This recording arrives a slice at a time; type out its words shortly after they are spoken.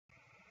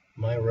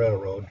My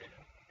railroad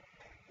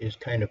is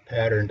kind of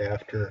patterned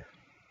after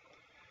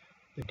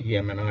the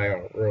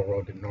DM&I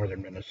Railroad in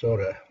northern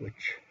Minnesota,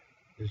 which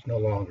is no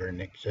longer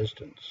in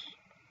existence.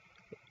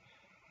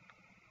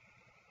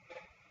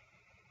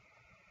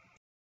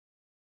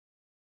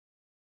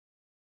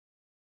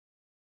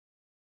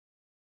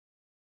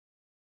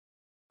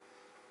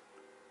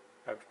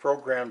 I've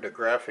programmed a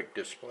graphic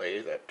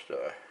display that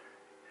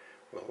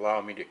will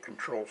allow me to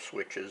control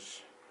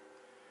switches,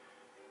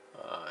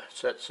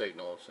 set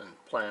signals, and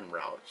plan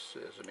routes.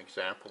 As an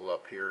example,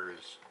 up here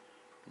is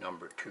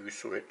number 2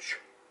 switch.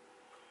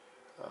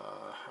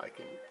 I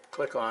can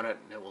click on it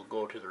and it will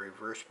go to the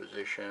reverse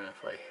position.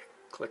 If I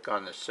click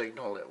on the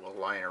signal, it will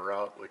line a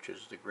route, which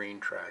is the green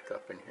track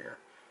up in here.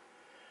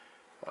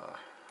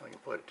 I can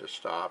put it to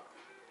stop,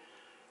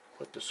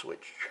 put the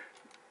switch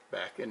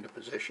back into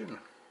position.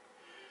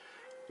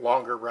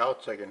 Longer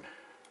routes, I can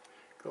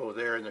go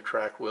there and the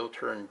track will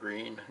turn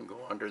green and go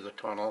under the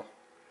tunnel,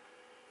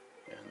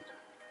 and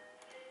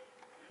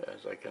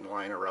as I can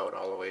line a route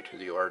all the way to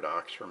the ore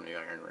docks from the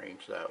Iron Range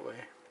that way.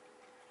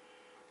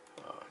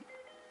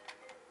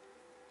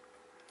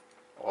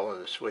 All of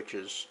the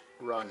switches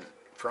run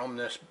from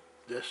this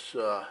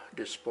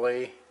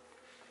display.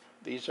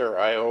 These are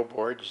I/O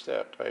boards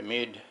that I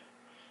made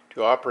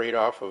to operate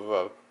off of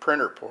a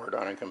printer port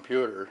on a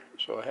computer.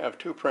 So I have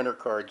 2 printer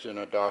cards in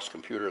a DOS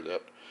computer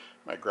that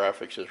my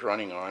graphics is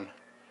running on.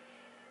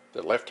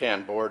 The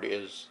left-hand board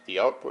is the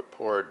output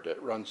board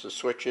that runs the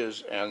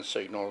switches and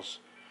signals,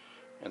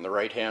 and the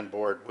right-hand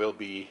board will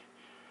be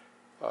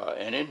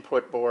an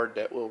input board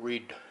that will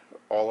read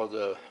all of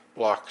the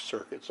block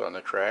circuits on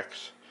the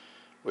tracks,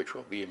 which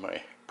will be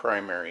my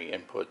primary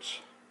inputs.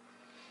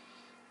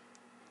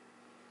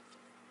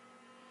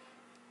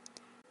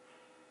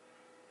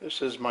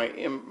 This is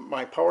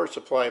my power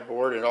supply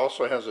board. It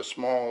also has a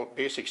small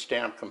basic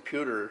stamp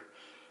computer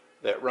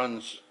that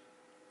runs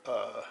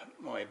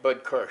my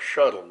Bud car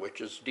shuttle,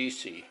 which is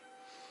DC.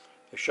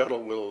 The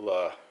shuttle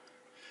will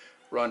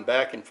run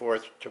back and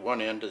forth to one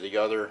end to the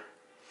other,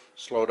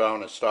 slow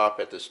down and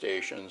stop at the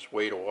stations,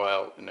 wait a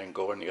while, and then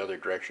go in the other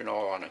direction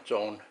all on its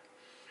own.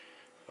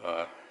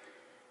 I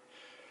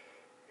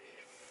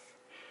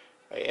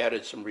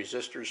added some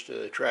resistors to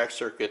the track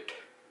circuit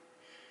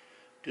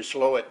to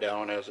slow it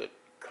down as it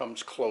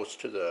comes close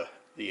to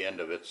the end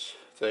of its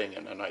thing,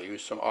 and then I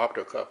use some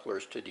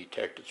optocouplers to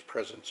detect its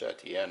presence at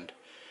the end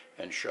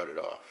and shut it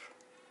off.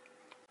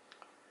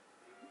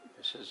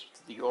 This is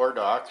the ore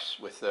docks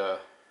with a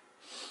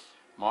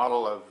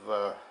model of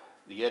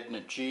the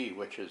Edna G,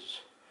 which is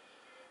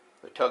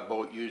the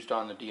tugboat used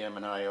on the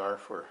DM&IR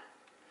for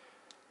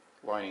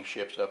lining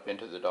ships up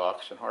into the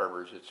docks and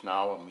harbors. It's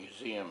now a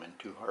museum in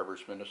Two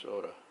Harbors,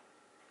 Minnesota.